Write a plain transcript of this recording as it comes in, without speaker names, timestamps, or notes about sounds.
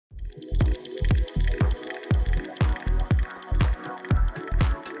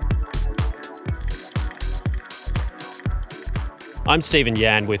I'm Stephen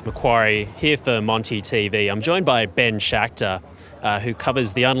Yan with Macquarie, here for Monty TV. I'm joined by Ben Schachter, who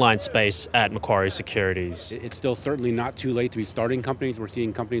covers the online space at Macquarie Securities. It's still certainly not too late to be starting companies. We're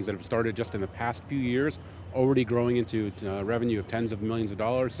seeing companies that have started just in the past few years already growing into revenue of tens of millions of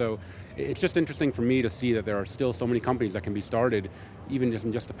dollars. So it's just interesting for me to see that there are still so many companies that can be started even just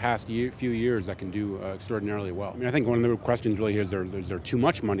in the past few years that can do extraordinarily well. I mean, I think one of the questions really is there too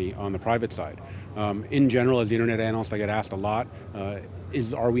much money on the private side? In general, as the internet analyst, I get asked a lot,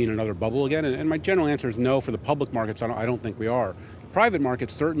 are we in another bubble again? And my general answer is no. For the public markets, I don't think we are. Private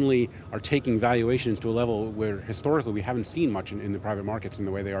markets certainly are taking valuations to a level where historically we haven't seen much in the private markets in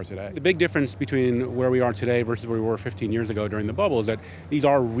the way they are today. The big difference between where we are today versus where we were 15 years ago during the bubble is that these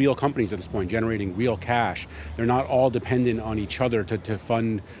are real companies at this point, generating real cash. They're not all dependent on each other to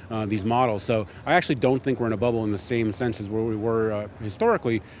fund these models. So I actually don't think we're in a bubble in the same sense as where we were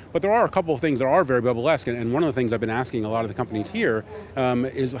historically, but there are a couple of things that are very bubble-esque, and one of the things I've been asking a lot of the companies here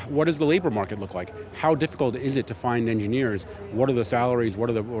is what does the labor market look like? How difficult is it to find engineers? What are the salaries, what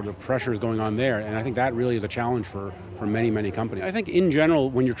are the pressures going on there? And I think that really is a challenge for many companies. I think in general,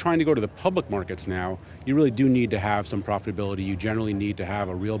 when you're trying to go to the public markets now, you really do need to have some profitability. You generally need to have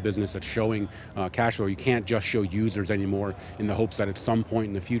a real business that's showing cash flow. You can't just show users anymore in the hopes that at some point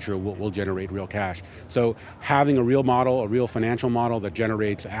in the future will generate real cash. So having a real model, a real financial model that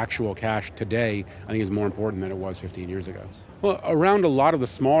generates actual cash today, I think is more important than it was 15 years ago. Well, around a lot of the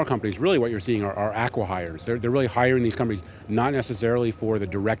smaller companies, really what you're seeing are acqui-hires. They're really hiring these companies not necessarily for the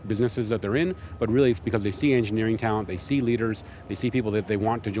direct businesses that they're in, but really because they see engineering talent, they see leaders, they see people that they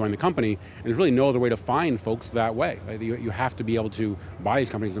want to join the company, and there's really no other way to find folks that way. You have to be able to buy these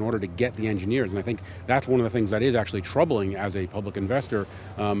companies in order to get the engineers, and I think that's one of the things that is actually troubling as a public investor,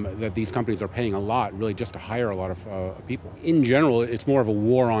 that these companies are paying a lot really just to hire a lot of people. In general, it's more of a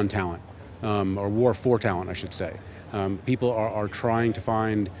war on talent. Or war for talent, I should say. People are trying to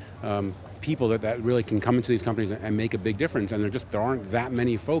find people that really can come into these companies and make a big difference, and there aren't that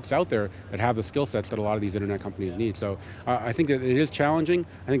many folks out there that have the skill sets that a lot of these internet companies need. So I think that it is challenging.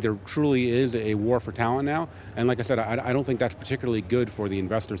 I think there truly is a war for talent now, and like I said, I don't think that's particularly good for the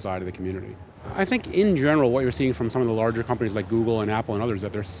investor side of the community. I think in general what you're seeing from some of the larger companies like Google and Apple and others,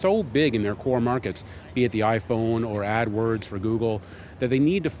 that they're so big in their core markets, be it the iPhone or AdWords for Google, that they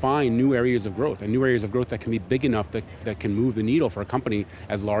need to find new areas of growth, and new areas of growth that can be big enough that can move the needle for a company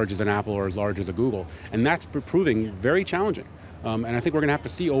as large as an Apple or as large as a Google. And that's proving very challenging. And I think we're going to have to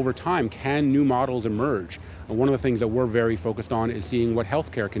see over time, can new models emerge? And one of the things that we're very focused on is seeing what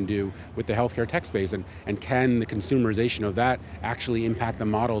healthcare can do with the healthcare tech space, and can the consumerization of that actually impact the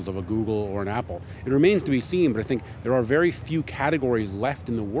models of a Google or an Apple? It remains to be seen, but I think there are very few categories left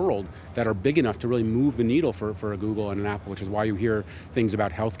in the world that are big enough to really move the needle for a Google and an Apple, which is why you hear things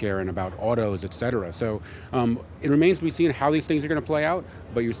about healthcare and about autos, et cetera. So it remains to be seen how these things are going to play out,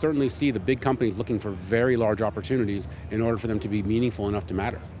 but you certainly see the big companies looking for very large opportunities in order for them to be meaningful enough to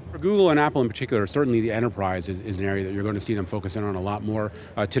matter. For Google and Apple in particular, certainly the enterprise is an area that you're going to see them focus in on a lot more.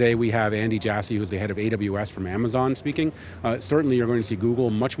 Today we have Andy Jassy, who's the head of AWS from Amazon, speaking. Certainly you're going to see Google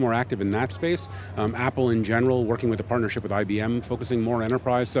much more active in that space. Apple in general, working with a partnership with IBM, focusing more on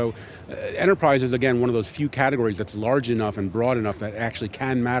enterprise. So enterprise is, again, one of those few categories that's large enough and broad enough that actually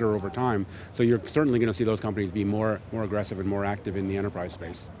can matter over time. So you're certainly going to see those companies be more aggressive and more active in the enterprise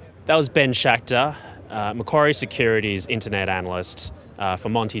space. That was Ben Schachter, Macquarie Securities Internet Analyst for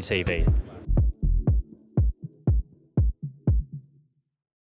Monty TV.